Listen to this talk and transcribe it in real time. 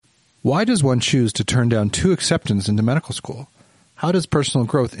Why does one choose to turn down 2 acceptances into medical school? How does personal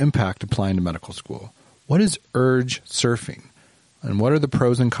growth impact applying to medical school? What is urge surfing? And what are the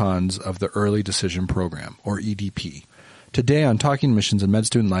pros and cons of the Early Decision Program, or EDP? Today on Talking Admissions and Med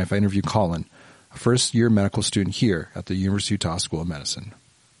Student Life, I interview Colin, a first-year medical student here at the University of Utah School of Medicine.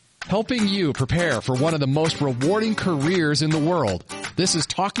 Helping you prepare for one of the most rewarding careers in the world. This is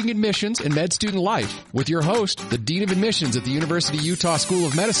Talking Admissions and Med Student Life with your host, the Dean of Admissions at the University of Utah School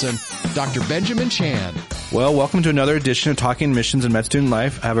of Medicine, Dr. Benjamin Chan. Well, welcome to another edition of Talking Admissions and Med Student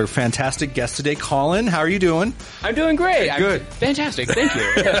Life. I have a fantastic guest today, Colin. How are you doing? I'm doing great. Good. Fantastic. Thank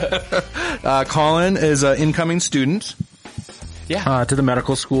you. Colin is an incoming student. Yeah. To the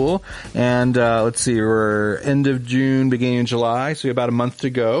medical school. And let's see, we're end of June, beginning of July, so about a month to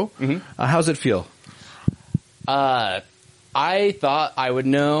go. Mm-hmm. How's it feel? I thought I would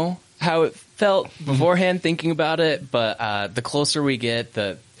know how it felt beforehand thinking about it, but the closer we get,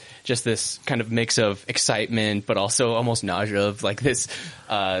 just this kind of mix of excitement, but also almost nausea of like this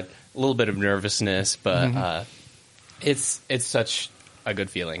little bit of nervousness. But it's such a good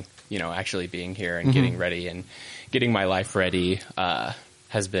feeling, you know, actually being here and getting ready and getting my life ready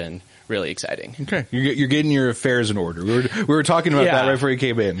has been really exciting. Okay, you're getting your affairs in order. We were talking about that right before you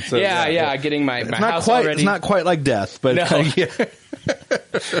came in. So, getting my house already. It's not quite like death, but no.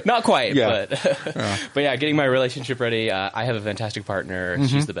 Not quite. But yeah, getting my relationship ready. I have a fantastic partner.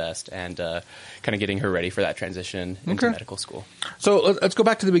 She's the best, and kind of getting her ready for that transition into medical school. So let's go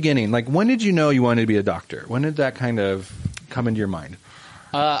back to the beginning. Like, when did you know you wanted to be a doctor? When did that kind of come into your mind?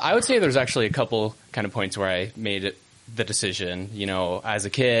 I would say there's actually a couple kind of points where I made the decision. You know, as a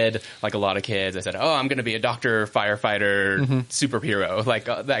kid, like a lot of kids, I said, "Oh, I'm going to be a doctor, firefighter, superhero," like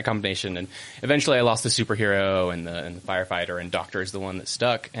that combination. And eventually, I lost the superhero and the firefighter, and doctor is the one that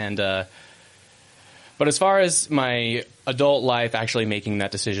stuck. And but as far as my adult life, actually making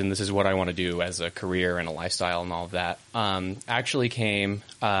that decision, this is what I want to do as a career and a lifestyle and all of that, actually came.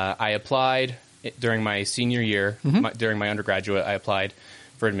 I applied during my senior year, during my undergraduate. I applied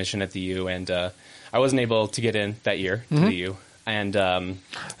for admission at the U, and I wasn't able to get in that year to the U. And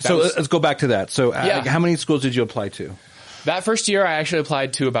let's go back to that. So how many schools did you apply to? That first year, I actually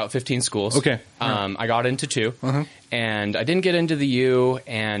applied to about 15 schools. Okay. I got into 2, and I didn't get into the U,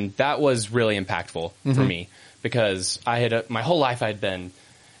 and that was really impactful for me because I had my whole life I'd been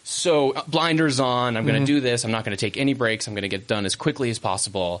so blinders on. I'm going to do this. I'm not going to take any breaks. I'm going to get done as quickly as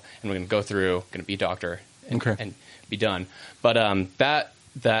possible, and we're going to go through, going to be a doctor and be done. But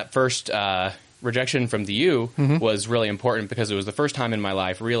that first rejection from the U was really important because it was the first time in my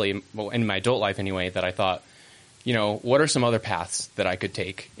life, really, well, in my adult life anyway, that I thought, you know, what are some other paths that I could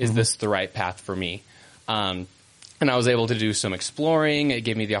take? Is this the right path for me? And I was able to do some exploring. It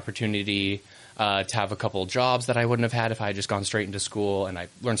gave me the opportunity to have a couple jobs that I wouldn't have had if I had just gone straight into school. And I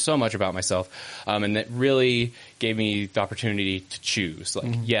learned so much about myself. And that really gave me the opportunity to choose.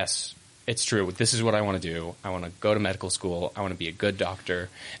 Like, yes, it's true. This is what I want to do. I want to go to medical school. I want to be a good doctor.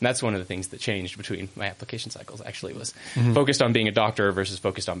 And that's one of the things that changed between my application cycles, actually, was focused on being a doctor versus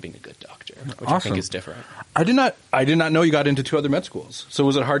focused on being a good doctor, which I think is different. I did not know you got into 2 other med schools. So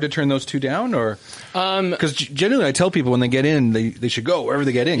was it hard to turn those 2 down? Or because generally I tell people when they get in, they should go wherever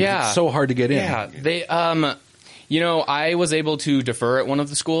they get in. Yeah. It's so hard to get in. Yeah. They, you know, I was able to defer at one of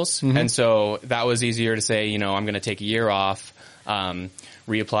the schools. And so that was easier to say, you know, I'm going to take a year off,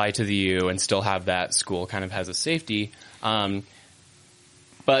 reapply to the U, and still have that school kind of has a safety. But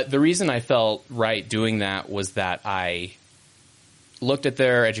the reason I felt right doing that was that I looked at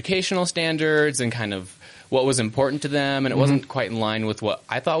their educational standards and kind of what was important to them, and it wasn't quite in line with what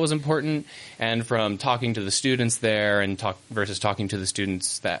I thought was important. And from talking to the students there and versus talking to the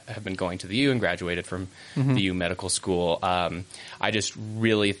students that have been going to the U and graduated from the U medical school, I just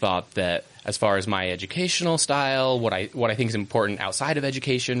really thought that as far as my educational style, what I think is important outside of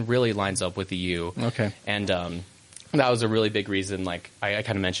education really lines up with the U. Okay. And that was a really big reason. Like I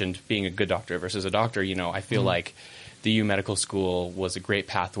kind of mentioned being a good doctor versus a doctor. You know, I feel like the U medical school was a great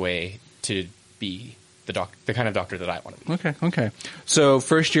pathway to be the kind of doctor that I want to be. Okay. So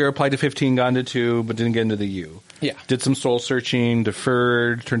first year applied to 15, got into 2, but didn't get into the U. Yeah. Did some soul searching,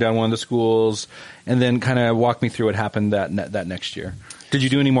 deferred, turned down one of the schools, and then kind of walk me through what happened that next year. Did you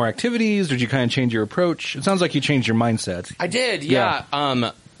do any more activities? Did you kind of change your approach? It sounds like you changed your mindset. I did,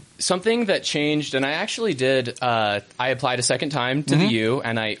 yeah. Something that changed, and I actually did, I applied a second time to the U,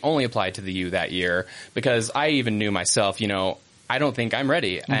 and I only applied to the U that year because I even knew myself, you know, I don't think I'm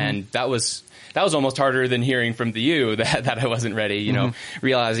ready. And that was almost harder than hearing from the U that I wasn't ready, you know,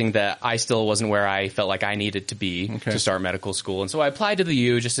 realizing that I still wasn't where I felt like I needed to be to start medical school. And so I applied to the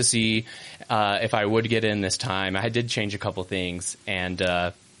U just to see if I would get in this time. I did change a couple things, and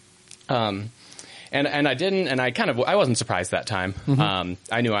And I didn't, and I wasn't surprised that time.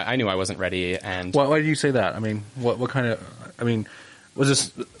 I knew I wasn't ready. And why did you say that? I mean, what kind of? I mean, was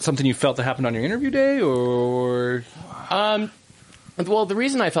this something you felt that happened on your interview day, or? Well, the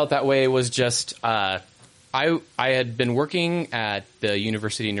reason I felt that way was just I had been working at the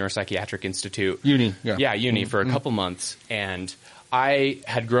University Neuropsychiatric Institute, uni, for a couple months, and I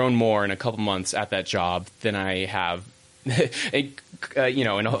had grown more in a couple months at that job than I have. In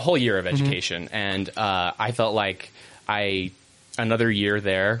a whole year of education. And I felt like another year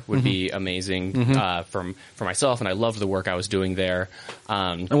there would be amazing for myself, and I loved the work I was doing there.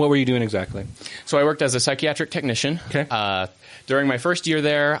 And what were you doing exactly? So I worked as a psychiatric technician. Okay. During my first year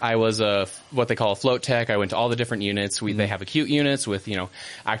there, I was what they call a float tech. I went to all the different units. They have acute units with,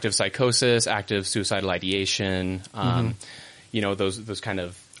 active psychosis, active suicidal ideation, those kind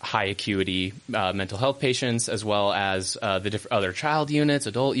of high acuity mental health patients, as well as the other child units,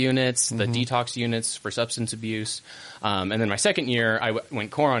 adult units, the detox units for substance abuse. And then my second year, I went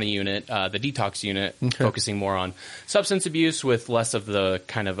core on a unit, the detox unit, focusing more on substance abuse with less of the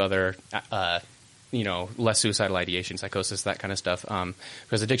kind of other, less suicidal ideation, psychosis, that kind of stuff.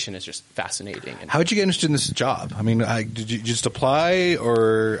 Because addiction is just fascinating. How did you get interested in this job? I mean, did you just apply,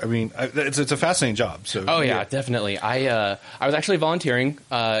 or it's a fascinating job. So definitely. I was actually volunteering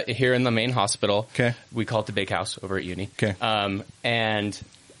here in the main hospital. Okay, we call it the Big House over at uni. Okay, and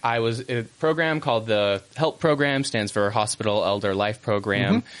I was in a program called the HELP program, stands for Hospital Elder Life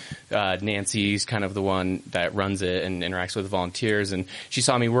Program. Nancy's kind of the one that runs it and interacts with the volunteers. And she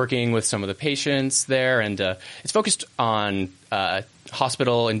saw me working with some of the patients there. And it's focused on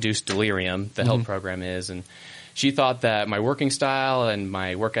hospital-induced delirium, the HELP program is. And she thought that my working style and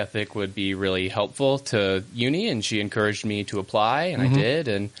my work ethic would be really helpful to uni. And she encouraged me to apply, and I did.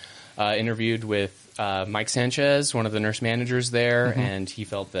 And interviewed with Mike Sanchez, one of the nurse managers there, and he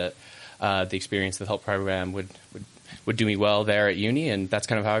felt that the experience of the HELP program would do me well there at uni, and that's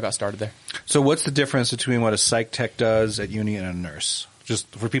kind of how I got started there. So what's the difference between what a psych tech does at uni and a nurse? Just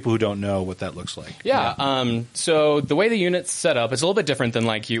for people who don't know what that looks like. So the way the unit's set up, it's a little bit different than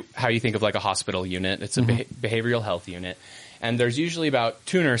how you think of like a hospital unit. It's a behavioral health unit. And there's usually about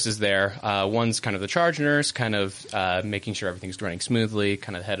 2 nurses there. One's kind of the charge nurse, kind of making sure everything's running smoothly,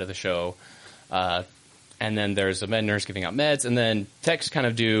 kind of the head of the show. And then there's a med nurse giving out meds, and then techs kind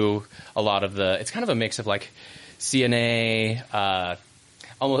of do a lot of it's kind of a mix of like CNA,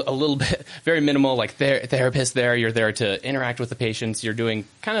 almost a little bit, very minimal, like therapist there. You're there to interact with the patients. You're doing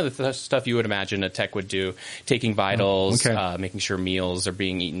kind of the stuff you would imagine a tech would do, taking vitals, making sure meals are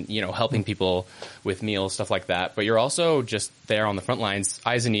being eaten, helping people with meals, stuff like that. But you're also just there on the front lines,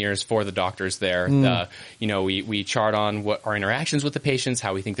 eyes and ears for the doctors there. We chart on what our interactions with the patients,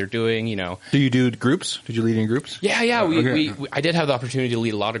 how we think they're doing, Do you do groups? Did you lead in groups? Yeah. I did have the opportunity to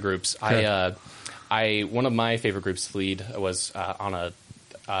lead a lot of groups. Okay. One of my favorite groups to lead was on a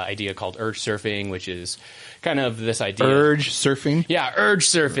idea called urge surfing, which is kind of this idea. Urge surfing? Yeah, urge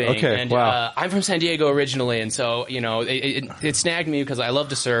surfing. Okay, and, wow. I'm from San Diego originally, and so, it snagged me because I love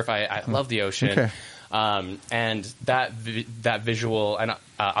to surf. I love the ocean. Okay. And that visual, and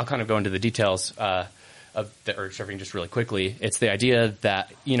I'll kind of go into the details of the urge surfing just really quickly. It's the idea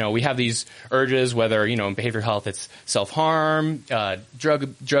that, we have these urges, whether, in behavioral health, it's self-harm,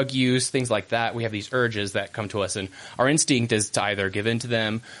 drug use, things like that. We have these urges that come to us, and our instinct is to either give in to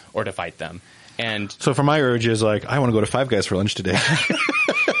them or to fight them. And so for my urge is like, I want to go to Five Guys for lunch today.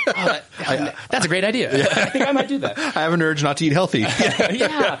 That's a great idea. Yeah. I think I might do that. I have an urge not to eat healthy.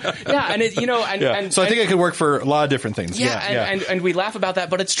 Yeah. And it, and so I think it could work for a lot of different things. And we laugh about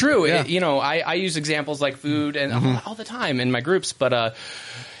that, but it's true. Yeah. I use examples like food and all the time in my groups, but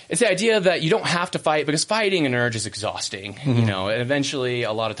it's the idea that you don't have to fight, because fighting an urge is exhausting. And eventually,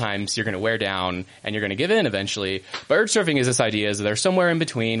 a lot of times, you're going to wear down and you're going to give in eventually. But urge surfing is this idea is there's somewhere in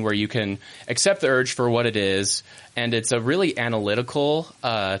between where you can accept the urge for what it is, and it's a really analytical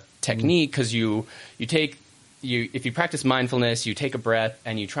technique, because if you practice mindfulness, you take a breath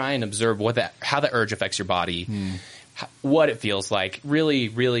and you try and observe how the urge affects your body, what it feels like, really,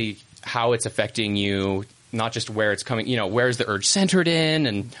 really how it's affecting you. Not just where it's coming, where's the urge centered in,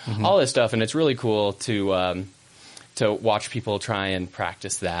 and all this stuff. And it's really cool to watch people try and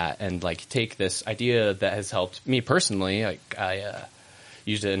practice that, and like take this idea that has helped me personally. I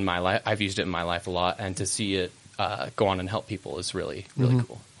used it in my life. I've used it in my life a lot, and to see it go on and help people is really, really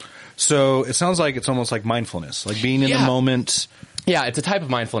cool. So it sounds like it's almost like mindfulness, like being in the moment. Yeah, it's a type of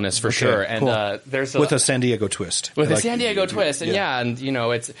mindfulness for sure, and cool. There's with a San Diego twist. With a San Diego twist, and and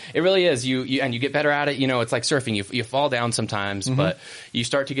it really is. You get better at it. It's like surfing. You fall down sometimes, but you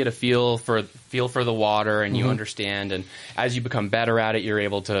start to get a feel for the water, and you understand. And as you become better at it, you're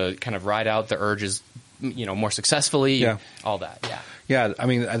able to kind of ride out the urges, more successfly. Yeah, all that. Yeah. Yeah, I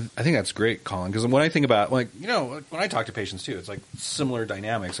mean, I think that's great, Colin, because when I think about, when I talk to patients too, it's like similar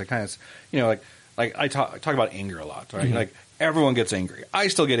dynamics. I kind of, like I talk about anger a lot, right? Like everyone gets angry. I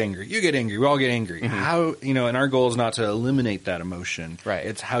still get angry. You get angry. We all get angry. How, and our goal is not to eliminate that emotion. Right.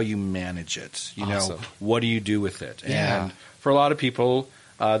 It's how you manage it. Awesome. What do you do with it? Yeah. And for a lot of people,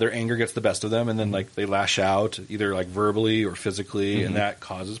 their anger gets the best of them, and then they lash out either verbally or physically, and that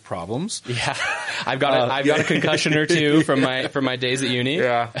causes problems. Yeah, I've got a concussion or two from my days at uni.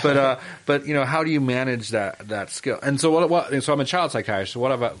 Yeah, but how do you manage that skill? And so so I'm a child psychiatrist. So a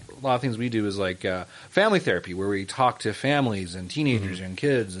lot of things we do is family therapy, where we talk to families and teenagers and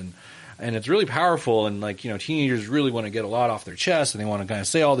kids, and it's really powerful. And teenagers really want to get a lot off their chest, and they want to kind of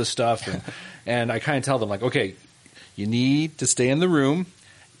say all this stuff, and I kind of tell them okay, you need to stay in the room.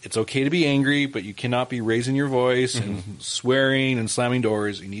 It's okay to be angry, but you cannot be raising your voice and swearing and slamming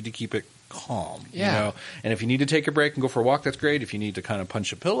doors. You need to keep it calm. Yeah. And if you need to take a break and go for a walk, that's great. If you need to kind of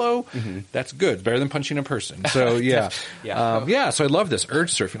punch a pillow, that's good. It's better than punching a person. So so I love this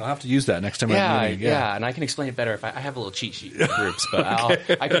urge surfing. I'll have to use that next time. Yeah, and I can explain it better if I have a little cheat sheet for groups, but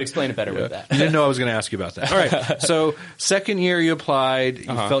I could explain it better with that. You didn't know I was going to ask you about that. All right. So second year you applied. You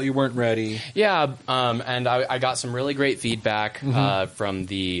felt you weren't ready. Yeah, and I got some really great feedback from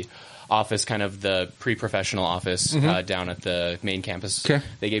the office, kind of the pre-professional office down at the main campus. Okay.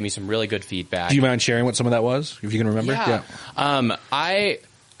 They gave me some really good feedback. Do you mind sharing what some of that was, if you can remember? Yeah.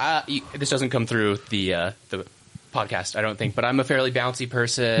 This doesn't come through the podcast, I don't think, but I'm a fairly bouncy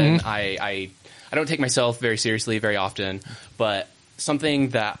person. I don't take myself very seriously very often, but something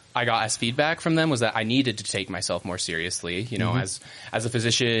that I got as feedback from them was that I needed to take myself more seriously. As a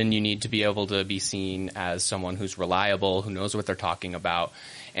physician, you need to be able to be seen as someone who's reliable, who knows what they're talking about.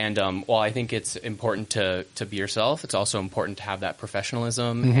 And while I think it's important to be yourself, it's also important to have that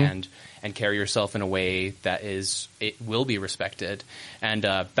professionalism and carry yourself in a way that it will be respected. And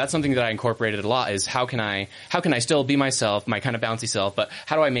that's something that I incorporated a lot, is how can I still be myself, my kind of bouncy self, but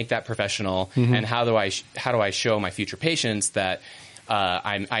how do I make that professional, and how do I show my future patients that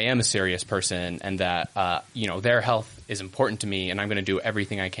I am a serious person, and that their health is important to me, and I'm going to do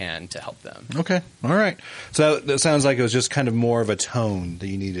everything I can to help them. Okay, all right. So that sounds like it was just kind of more of a tone that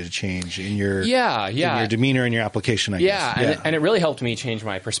you needed to change in your in your demeanor and your application. I guess. And it really helped me change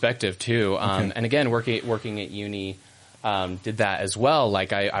my perspective too. And again, working at uni did that as well.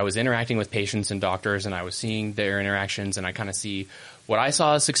 I was interacting with patients and doctors, and I was seeing their interactions, and I kind of see what I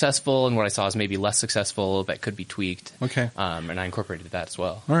saw as successful and what I saw as maybe less successful that could be tweaked. Okay. And I incorporated that as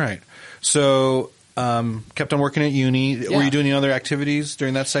well. All right. So kept on working at uni. Yeah. Were you doing any other activities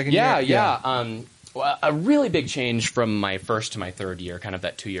during that second year? Yeah. Well, a really big change from my first to my third year, kind of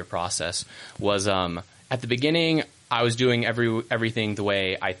that 2-year process, was at the beginning I was doing everything the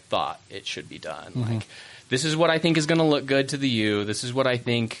way I thought it should be done. This is what I think is going to look good to the U. This is what I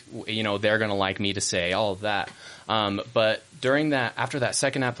think they're going to like me to say, all of that. But after that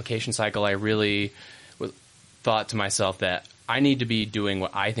second application cycle, I really thought to myself that I need to be doing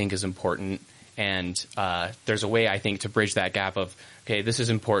what I think is important. And there's a way, I think, to bridge that gap of, okay, this is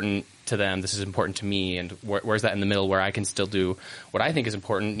important to them, this is important to me, and where's that in the middle where I can still do what I think is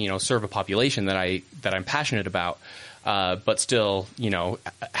important, serve a population that I'm passionate about, but still,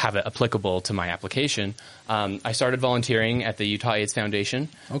 have it applicable to my application. I started volunteering at the Utah AIDS Foundation.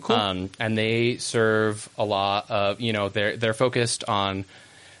 Oh, cool. And they serve a lot of, they're focused on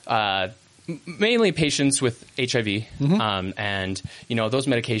mainly patients with HIV, and those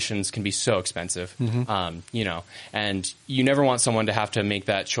medications can be so expensive, and you never want someone to have to make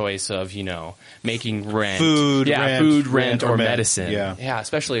that choice of making food, rent, or medicine,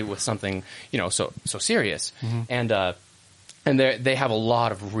 especially with something so serious, and they have a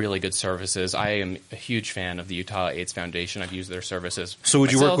lot of really good services. I am a huge fan of the Utah AIDS Foundation. I've used their services. So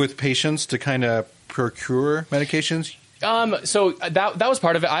would you work with patients to kind of procure medications? So that was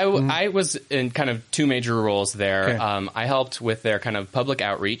part of it. I was in kind of two major roles there. Okay. I helped with their kind of public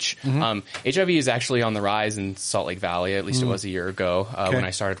outreach. HIV is actually on the rise in Salt Lake Valley. At least it was a year ago when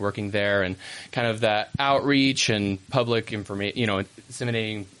I started working there, and kind of that outreach and public information,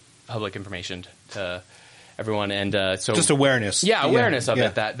 disseminating public information to everyone, and so just awareness. Awareness of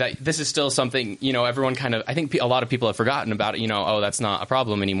it. That this is still something. Everyone kind of. I think a lot of people have forgotten about it. Oh, that's not a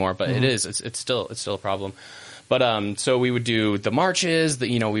problem anymore, but it is. It's still a problem. But so we would do the marches.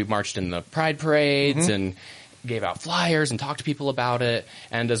 We marched in the pride parades, and gave out flyers and talked to people about it.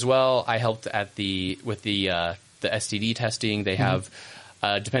 And as well, I helped with the STD testing. They have,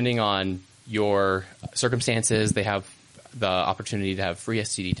 depending on your circumstances, they have the opportunity to have free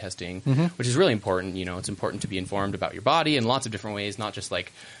STD testing, which is really important. You know, it's important to be informed about your body in lots of different ways, not just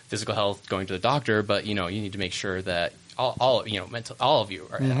like physical health, going to the doctor, but, you know, you need to make sure that all of you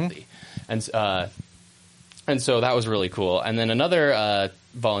are healthy. And so that was really cool. And then another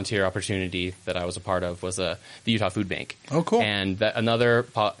volunteer opportunity that I was a part of was the Utah Food Bank. Oh, cool. And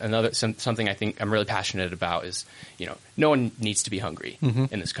that something I think I'm really passionate about is, you know, no one needs to be hungry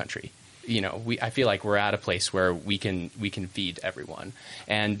in this country. You know, I feel like we're at a place where we can feed everyone.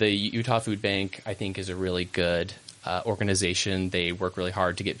 And the Utah Food Bank, I think, is a really good organization. They work really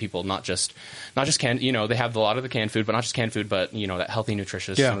hard to get people not just canned, you know, they have a lot of the canned food, but not just canned food, but, you know, that healthy,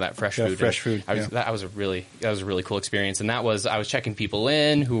 nutritious, some of that fresh food. Fresh food. That was a really cool experience. And I was checking people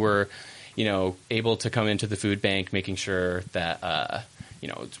in who were, you know, able to come into the food bank, making sure that, you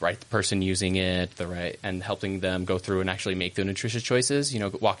know, it's right, the person using it, and helping them go through and actually make the nutritious choices, you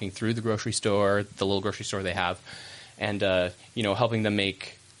know, walking through the grocery store, the little grocery store they have, and, you know, helping them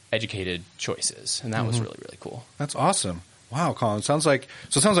make educated choices. And that was really, really cool. That's awesome. Wow, Colin. It sounds like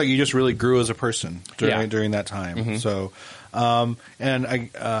you just really grew as a person during that time. So, and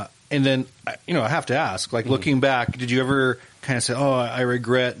then, you know, I have to ask, like, looking back, did you ever kind of say, oh, I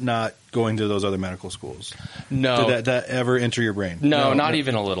regret not going to those other medical schools? No. Did that ever enter your brain? No, not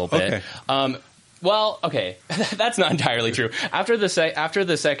even a little bit. Okay. Well, okay, that's not entirely true. After the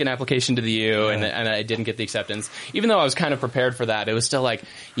second application to the U, and I didn't get the acceptance, even though I was kind of prepared for that, it was still like,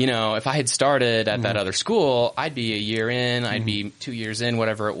 you know, if I had started at that other school, I'd be a year in, I'd be 2 years in,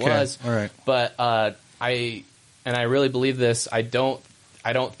 whatever it was. All right. But I really believe this. I don't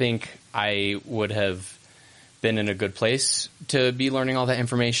think I would have been in a good place to be learning all that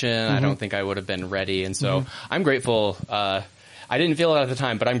information. I don't think I would have been ready, and so I'm grateful. I didn't feel it at the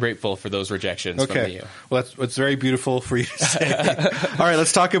time, but I'm grateful for those rejections from the U. Well, that's very beautiful for you to say. All right,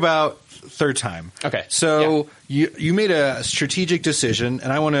 let's talk about third time. Okay. So you made a strategic decision,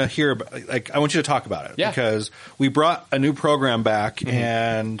 and I want to hear about, I want you to talk about it because we brought a new program back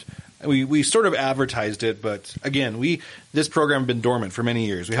and we sort of advertised it, but again, this program had been dormant for many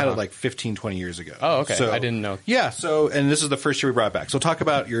years. We had it like 15, 20 years ago. Oh, okay. So, I didn't know. Yeah. So, and this is the first year we brought it back. So talk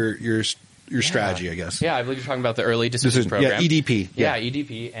about your strategy, I guess. Yeah, I believe you're talking about the early decisions program. Yeah, EDP. Yeah,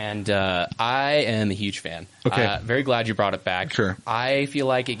 EDP, and I am a huge fan. Okay. Very glad you brought it back. Sure. I feel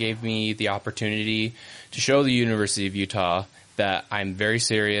like it gave me the opportunity to show the University of Utah that I'm very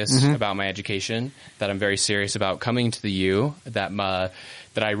serious about my education, that I'm very serious about coming to the U, that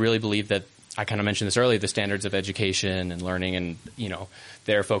I really believe that, I kind of mentioned this earlier, the standards of education and learning and, you know,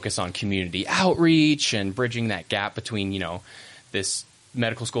 their focus on community outreach and bridging that gap between, you know, this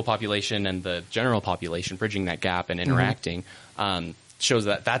medical school population and the general population, bridging that gap and interacting, shows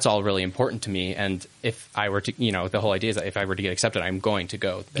that that's all really important to me. And if I were to, you know, the whole idea is that if I were to get accepted, I'm going to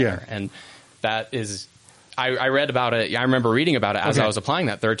go there. Yeah. And that is, I read about it. I remember reading about it as I was applying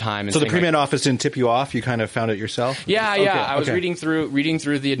that third time. And so the pre-med office didn't tip you off? You kind of found it yourself? Yeah, yeah. I was reading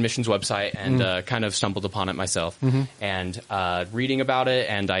through the admissions website and kind of stumbled upon it myself. And reading about it,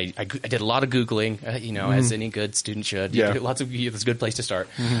 and I did a lot of Googling, you know, as any good student should. It's a good place to start.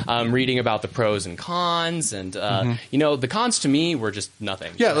 Reading about the pros and cons, and you know, the cons to me were just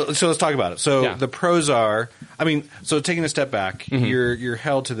nothing. Yeah, so let's talk about it. So the pros are, I mean, so taking a step back, you're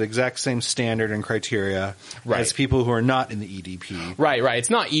held to the exact same standard and criteria as people who are not in the EDP. Right. It's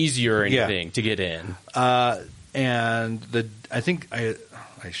not easier or anything to get in. And I think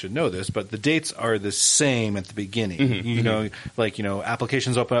I should know this, but the dates are the same at the beginning. You know, like, you know,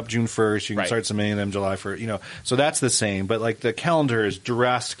 applications open up June 1st. You can start submitting them July 1st. You know, so that's the same. But like the calendar is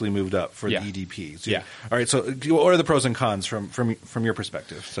drastically moved up for the EDP. So, all right. So what are the pros and cons from your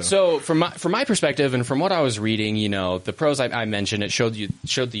perspective? So from my perspective and from what I was reading, you know, the pros I mentioned, it showed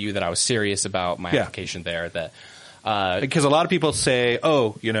you that I was serious about my application there. That because a lot of people say,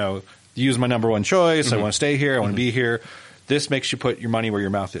 oh, you know, use my number one choice. I want to stay here. I want to be here. This makes you put your money where your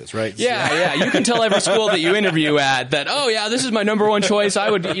mouth is, right? Yeah. You can tell every school that you interview at that, oh, yeah, this is my number one choice. I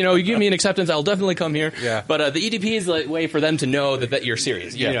would, you know, you give me an acceptance, I'll definitely come here. Yeah. But the EDP is the way for them to know that you're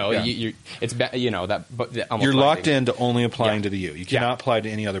serious. You know, it's, you know, that almost you're locked into only applying to the U. You cannot apply to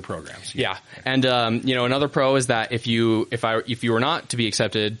any other programs. Yeah. And, you know, another pro is that if you were not to be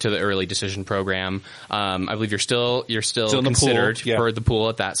accepted to the early decision program, I believe you're still considered for the pool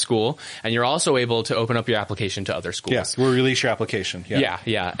at that school. And you're also able to open up your application to other schools. Yeah. We're release your application.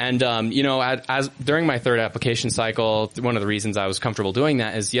 Yeah. And, as during my third application cycle, one of the reasons I was comfortable doing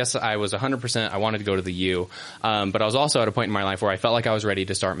that is, yes, I was 100%, I wanted to go to the U. But I was also at a point in my life where I felt like I was ready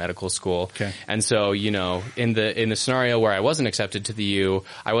to start medical school. Okay. And so, in the scenario where I wasn't accepted to the U,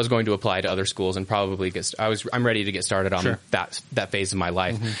 I was going to apply to other schools and probably I'm ready to get started on that phase of my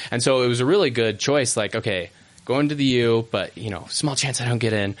life. And so it was a really good choice. Like, okay, going to the U, but small chance I don't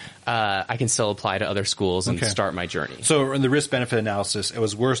get in. I can still apply to other schools and start my journey. So in the risk-benefit analysis, it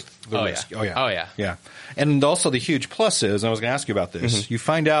was worth the risk. Yeah. Oh yeah. Yeah. And also the huge plus is, and I was going to ask you about this, you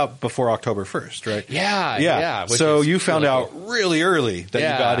find out before October 1st, right? Yeah. So you found out really early that you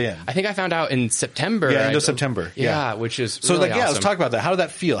got in. I think I found out in September. Yeah, end of September. Yeah, which is so really awesome. Let's talk about that. How did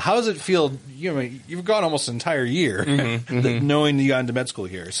that feel? How does it feel? You've gone almost an entire year knowing you got into med school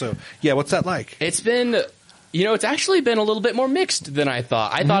here. So what's that like? It's been. It's actually been a little bit more mixed than I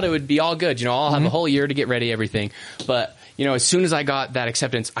thought. I thought it would be all good. I'll have a whole year to get ready, everything. But, as soon as I got that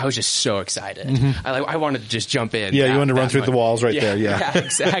acceptance, I was just so excited. I wanted to just jump in. Yeah, you wanted to run through the walls there. Yeah,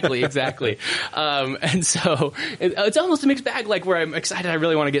 exactly. And so it's almost a mixed bag, like where I'm excited, I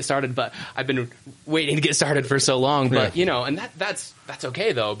really want to get started, but I've been waiting to get started for so long. But, and that's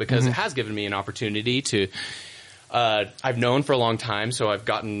okay, though, because it has given me an opportunity to I've known for a long time, so I've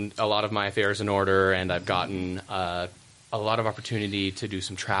gotten a lot of my affairs in order, and I've gotten a lot of opportunity to do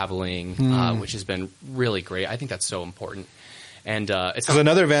some traveling, which has been really great. I think that's so important. And it's because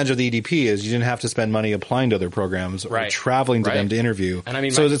another advantage of the EDP is you didn't have to spend money applying to other programs or traveling to them to interview. And I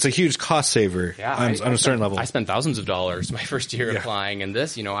mean, so it's a huge cost saver on a certain level. I spent thousands of dollars my first year applying, and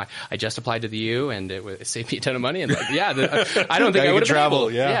this, I just applied to the U, and it saved me a ton of money. And I don't think I would have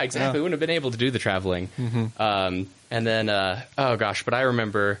traveled. Exactly. I wouldn't have been able to do the traveling. And then, but I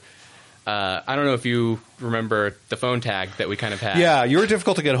remember. I don't know if you remember the phone tag that we kind of had. Yeah, you were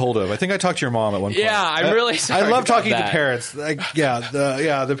difficult to get a hold of. I think I talked to your mom at one point. Yeah, I'm really sorry. I love talking to parents.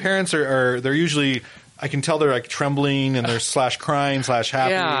 The parents they're usually, I can tell they're like trembling and they're /crying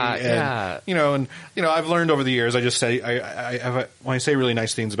 /happy. And I've learned over the years, I just say, when I say really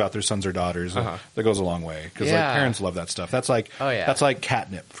nice things about their sons or daughters, that goes a long way. Because parents love that stuff. That's like, that's like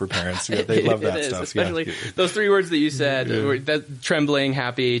catnip for parents. They love that stuff. Especially those three words that you said, that trembling,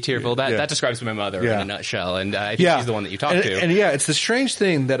 happy, tearful, that describes my mother in a nutshell. And I think she's the one that you talked to. And it's the strange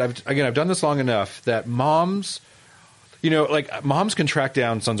thing that I've done this long enough that moms, moms can track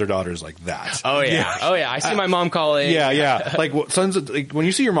down sons or daughters like that. Oh yeah. I see my mom calling. Yeah. Like sons, when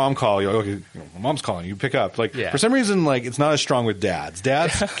you see your mom call, you're like, okay, my mom's calling. You pick up. For some reason, it's not as strong with dads.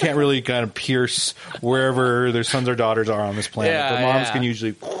 Dads can't really kind of pierce wherever their sons or daughters are on this planet. But moms can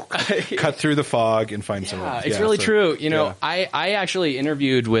usually cut through the fog and find someone. It's really true. I actually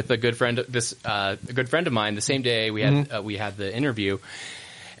interviewed with a good friend of mine the same day we had the interview.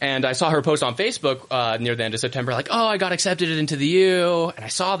 And I saw her post on Facebook near the end of September, like, "Oh, I got accepted into the U," and I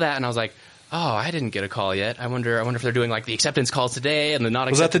saw that, and I was like, "Oh, I didn't get a call yet. I wonder if they're doing like the acceptance calls today and the not."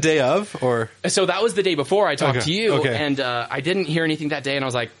 Was that the day of, or? So that was the day before I talked to you, and I didn't hear anything that day, and I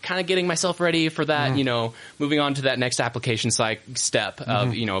was like, kind of getting myself ready for that, moving on to that next application step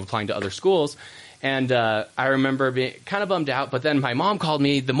of applying to other schools. And I remember being kind of bummed out, but then my mom called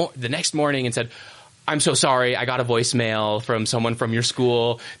me the next morning and said, "I'm so sorry. I got a voicemail from someone from your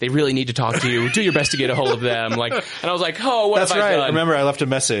school. They really need to talk to you. Do your best to get a hold of them." And I was like, "Oh, what have I done?" That's right. Remember, I left a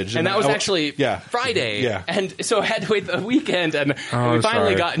message, and that was actually Friday. Yeah. And so I had to wait the weekend, and we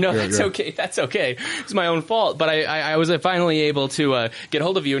finally got. No, that's okay. That's okay. It's my own fault. But I was finally able to get a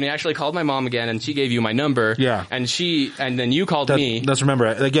hold of you, and he actually called my mom again, and she gave you my number. Yeah. And then you called me. Let's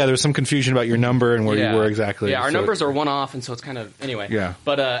remember. There was some confusion about your number and where you were exactly. Yeah, our numbers are one off, and so it's kind of anyway. Yeah.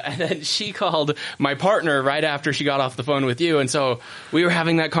 But and then she called my partner right after she got off the phone with you, and so we were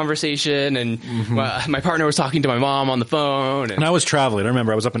having that conversation, and my partner was talking to my mom on the phone, and I was traveling. I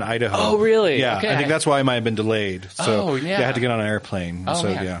remember I was up in Idaho. Oh, really? Yeah, okay. I think that's why I might have been delayed. So I had to get on an airplane. Oh, so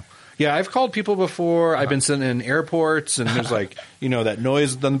man. Yeah, I've called people before. I've been sitting in airports, and there's that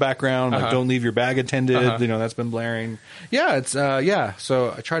noise in the background, like don't leave your bag attended. That's been blaring. Yeah, it's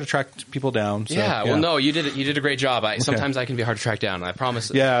So I try to track people down. So, well, no, you did a great job. Sometimes I can be hard to track down, and I promise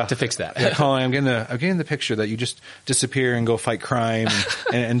to fix that. Colin, I'm getting the picture that you just disappear and go fight crime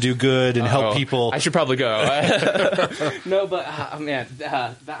and do good and help people. I should probably go. No, but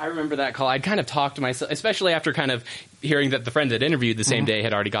I remember that call. I'd kind of talked to myself, especially after kind of hearing that the friend that interviewed the same day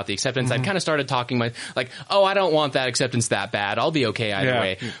had already got the acceptance. I'd kind of started talking I don't want that acceptance that bad. I'll be okay either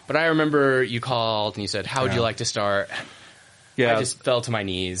way. But I remember you called and you said, "How would you like to start?" I just fell to my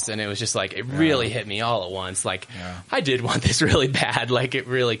knees, and it was just it really hit me all at once. I did want this really bad. It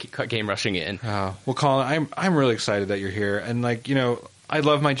really came rushing in. Well, Colin, I'm really excited that you're here, and I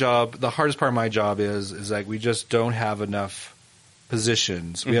love my job. The hardest part of my job is like we just don't have enough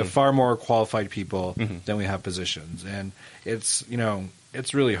positions. We have far more qualified people than we have positions, and it's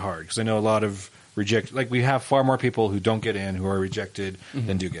it's really hard because I know a lot of we have far more people who don't get in, who are rejected,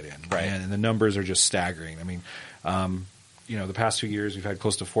 than do get in. Right. And the numbers are just staggering. I mean, the past 2 years we've had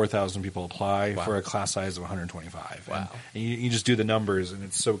close to 4,000 people apply for a class size of 125. Wow. And you just do the numbers, and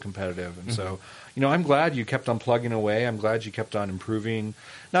it's so competitive. And so, I'm glad you kept on plugging away. I'm glad you kept on improving.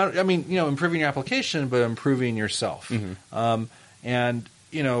 Improving your application, but improving yourself. And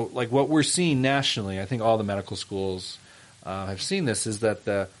like what we're seeing nationally, I think all the medical schools have seen this, is that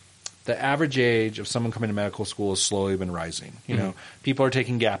the average age of someone coming to medical school has slowly been rising. People are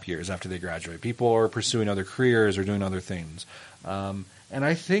taking gap years after they graduate. People are pursuing other careers or doing other things. And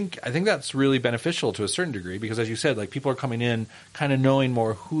I think that's really beneficial to a certain degree because, as you said, like people are coming in kind of knowing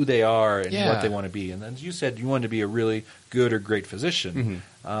more who they are and what they want to be. And as you said, you want to be a really good or great physician.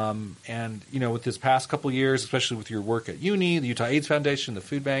 And with this past couple of years, especially with your work at uni, the Utah AIDS Foundation, the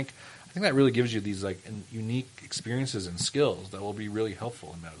food bank, I think that really gives you these unique experiences and skills that will be really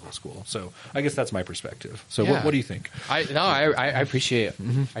helpful in medical school. So I guess that's my perspective. So what do you think? I appreciate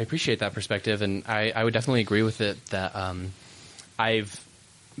I appreciate that perspective, and I would definitely agree with it that I've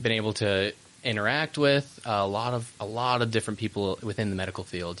been able to interact with a lot of different people within the medical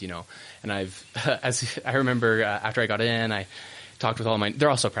field, and as I remember after I got in, I talked with they're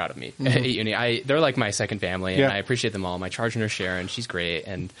all so proud of me at uni. They're like my second family, and I appreciate them all. My charge nurse Sharon, she's great,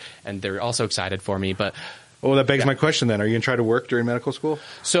 and they're also excited for me. But that begs my question then. Are you going to try to work during medical school?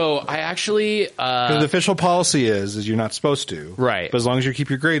 So I actually the official policy is you're not supposed to. Right. But as long as you keep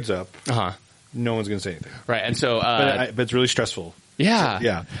your grades up, no one's going to say anything. Right. And so but it's really stressful. Yeah. So,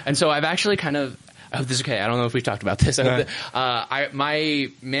 yeah. And so I've actually kind of I hope this is okay. I don't know if we've talked about this.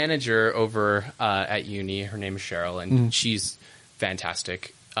 My manager over at uni, her name is Cheryl, and she's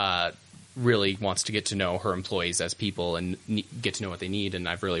fantastic. Really wants to get to know her employees as people and get to know what they need, and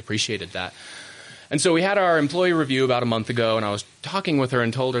I've really appreciated that. And so we had our employee review about a month ago, and I was talking with her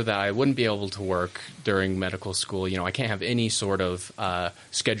and told her that I wouldn't be able to work during medical school. I can't have any sort of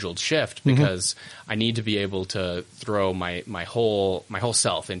scheduled shift because I need to be able to throw my whole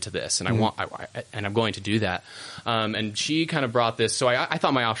self into this, and I'm going to do that. And she kind of brought this. So I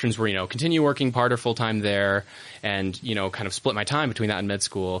thought my options were, continue working part or full time there, and kind of split my time between that and med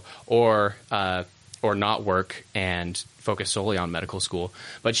school, or not work and focus solely on medical school.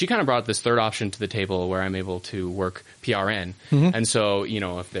 But she kind of brought this third option to the table where I'm able to work PRN. And so,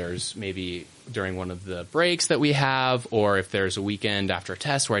 if there's maybe during one of the breaks that we have, or if there's a weekend after a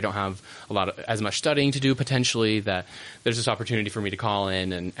test where I don't have as much studying to do potentially, that there's this opportunity for me to call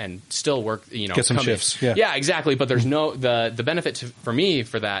in and still work, get some shifts. Yeah, exactly. But there's the benefit for me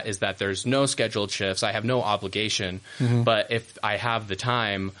for that is that there's no scheduled shifts. I have no obligation, but if I have the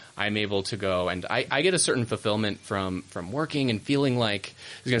time, I'm able to go, and I get a certain fulfillment from working and feeling like,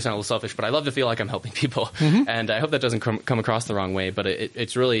 it's going to sound a little selfish, but I love to feel like I'm helping people. And I hope that doesn't come across the wrong way, but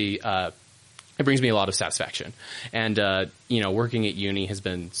it's really, it brings me a lot of satisfaction. And, working at uni has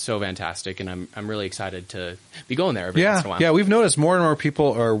been so fantastic, and I'm really excited to be going there every once in a while. Yeah, we've noticed more and more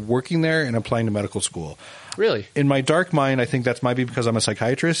people are working there and applying to medical school. Really? In my dark mind, I think that might be because I'm a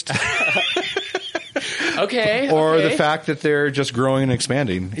psychiatrist. Or the fact that they're just growing and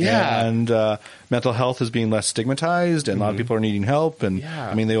expanding. Yeah. And mental health is being less stigmatized, and a lot of people are needing help. And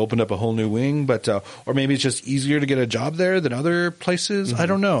they opened up a whole new wing, but or maybe it's just easier to get a job there than other places. I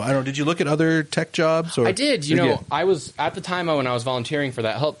don't know. Did you look at other tech jobs? Or I did. I was at the time when I was volunteering for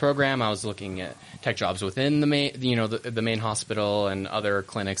that help program, I was looking at tech jobs within the main, the main hospital and other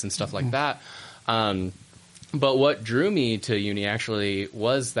clinics and stuff like that. But what drew me to uni actually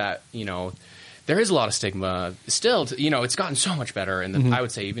was that, there is a lot of stigma still. It's gotten so much better, and I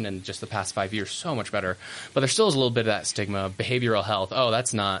would say even in just the past 5 years, so much better. But there still is a little bit of that stigma. Behavioral health. Oh,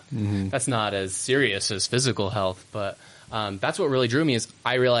 that's not as serious as physical health. But that's what really drew me. Is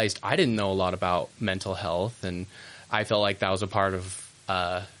I realized I didn't know a lot about mental health, and I felt like that was a part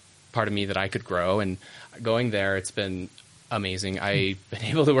of me that I could grow. And going there, it's been amazing. I've been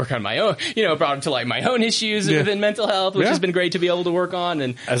able to work on my own, brought to my own issues within mental health, which has been great to be able to work on.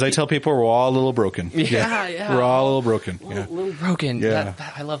 And as I tell people, we're all a little broken. Yeah. We're all a little broken. Little broken. Yeah.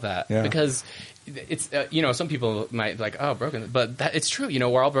 I love that because it's, some people might like, oh, broken, but it's true.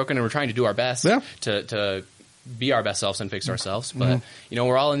 We're all broken and we're trying to do our best to be our best selves and fix ourselves. But,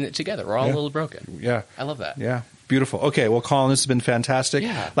 we're all in it together. We're all a little broken. Yeah. I love that. Yeah. Beautiful. Okay. Well, Colin, this has been fantastic.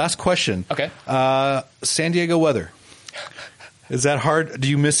 Yeah. Last question. Okay. San Diego weather. Is that hard? Do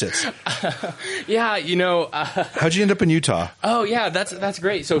you miss it? Yeah, how'd you end up in Utah? Oh, yeah, that's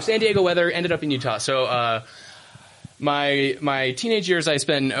great. So San Diego weather, ended up in Utah. So my teenage years I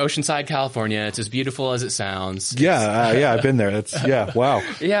spent in Oceanside, California. It's as beautiful as it sounds. Yeah, I've been there. Wow.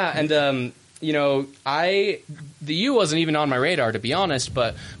 Yeah, and the U wasn't even on my radar, to be honest,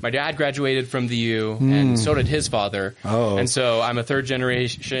 but my dad graduated from the U, and so did his father. Oh. And so I'm a third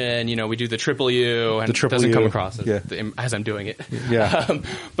generation, we do the triple U, and it doesn't come across as I'm doing it. Yeah.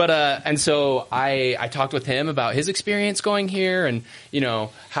 And so I talked with him about his experience going here and,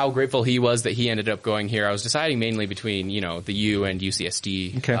 how grateful he was that he ended up going here. I was deciding mainly between, the U and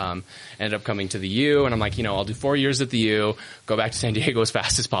UCSD. Okay. Ended up coming to the U, and I'm like, I'll do 4 years at the U, go back to San Diego as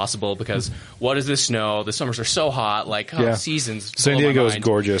fast as possible, because what is the snow? The summers are so hot, seasons. San Diego is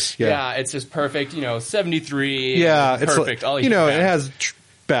gorgeous. Yeah, it's just perfect. 73. Yeah, it's perfect. it has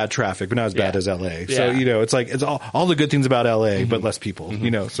bad traffic, but not as bad as LA. So it's like it's all the good things about LA, but less people.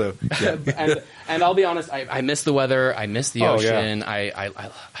 So and I'll be honest, I miss the weather. I miss the ocean. Yeah. I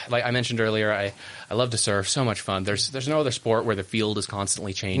like I mentioned earlier, I love to surf. So much fun. There's no other sport where the field is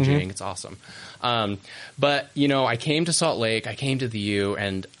constantly changing. It's awesome. But I came to Salt Lake. I came to the U,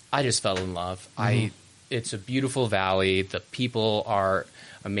 and I just fell in love. It's a beautiful valley. The people are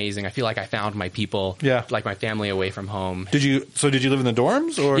amazing. I feel like I found my people, like my family away from home. Did you live in the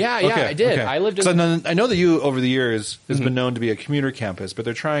dorms? Or Yeah, I did. Okay. I lived in. I know that U over the years has been known to be a commuter campus, but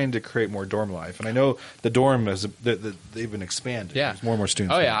they're trying to create more dorm life. And I know the dorm they've been expanded. Yeah, there's more and more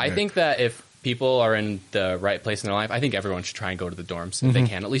students. Oh yeah, I think that if people are in the right place in their life, I think everyone should try and go to the dorms if they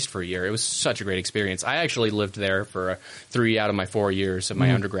can, at least for a year. It was such a great experience. I actually lived there for 3 out of my 4 years of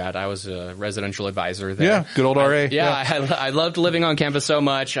my undergrad. I was a residential advisor there. Yeah, good old RA. I loved living on campus so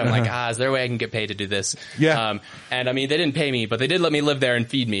much. I'm like, is there a way I can get paid to do this? Yeah. And I mean, they didn't pay me, but they did let me live there and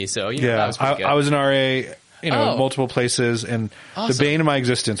feed me. So, that was pretty good. I was an RA. Multiple places, and the bane of my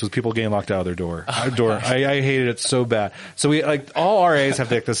existence was people getting locked out of their door. I hated it so bad. So we all RAs have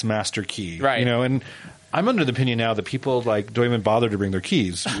this master key, right? And I'm under the opinion now that people don't even bother to bring their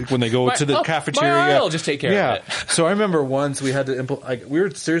keys when they go to the cafeteria. I'll just take care of it. So I remember once we had to we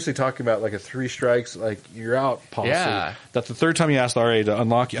were seriously talking about a 3 strikes, you're out policy. Yeah. That's the third time you ask the RA to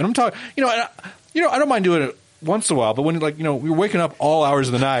unlock you, and I'm talking. I don't mind doing it once in a while, but when we were waking up all hours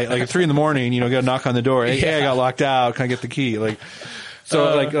of the night, at 3 a.m, get a knock on the door. Hey, I got locked out. Can I get the key?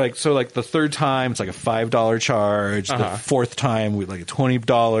 So the third time it's a $5 charge. The fourth time we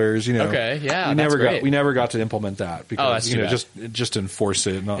 $20. Okay, yeah, we never got to implement that because just enforce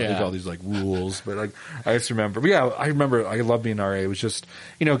it, not make all these rules. But I just remember, I love being an RA. It was just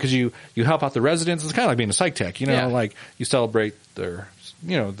because you help out the residents. It's kind of like being a psych tech. You celebrate their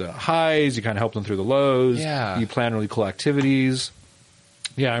the highs, you kind of help them through the lows. Yeah. You plan really cool activities.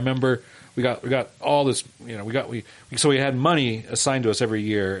 Yeah, I remember we got all this, so we had money assigned to us every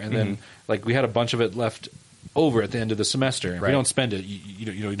year, and then we had a bunch of it left over at the end of the semester. And we don't spend it.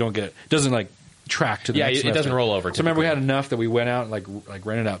 You don't get it. It doesn't track to the next semester. It doesn't roll over. So remember we had enough that we went out and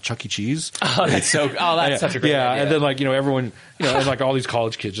rented out Chuck E. Cheese. Oh, that's such a great idea. And then everyone, and all these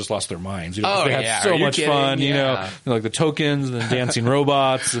college kids just lost their minds. They had so much fun, the tokens and the dancing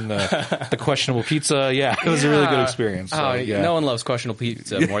robots and the questionable pizza. Yeah, it was a really good experience. So, no one loves questionable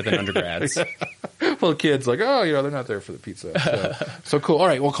pizza more than undergrads. Well, kids they're not there for the pizza. So cool. All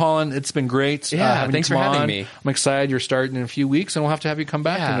right. Well, Colin, it's been great. Yeah, thanks for having me. I'm excited you're starting in a few weeks, and we'll have to have you come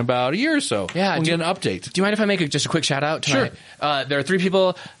back in about a year or so. Yeah. We'll get an update. Do you mind if I make just a quick shout out? Sure. There are 3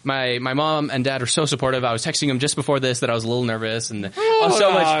 people. My mom and dad are so supportive. I was texting them just before this that I was a little nervous, and much.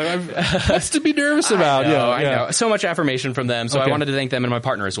 That's to be nervous about. I know. So much affirmation from them. So I wanted to thank them and my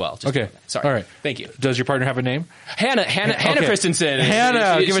partner as well. Sorry. All right. Thank you. Does your partner have a name? Hannah Christensen.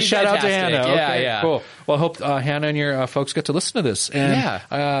 Hannah. Give a shout out to Hannah. Yeah. Cool. Well, I hope Hannah and your folks get to listen to this.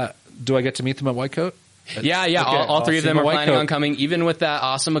 And do I get to meet them at White Coat? Yeah. Okay. All 3 of them are planning on coming, even with that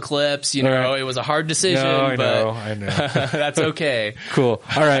awesome eclipse. It was a hard decision. No, I but know. That's okay. Cool.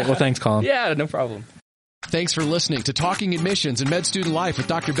 All right. Well, thanks, Colin. Yeah, no problem. Thanks for listening to Talking Admissions and Med Student Life with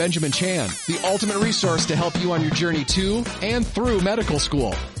Dr. Benjamin Chan, the ultimate resource to help you on your journey to and through medical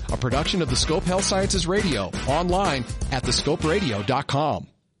school. A production of the Scope Health Sciences Radio, online at thescoperadio.com.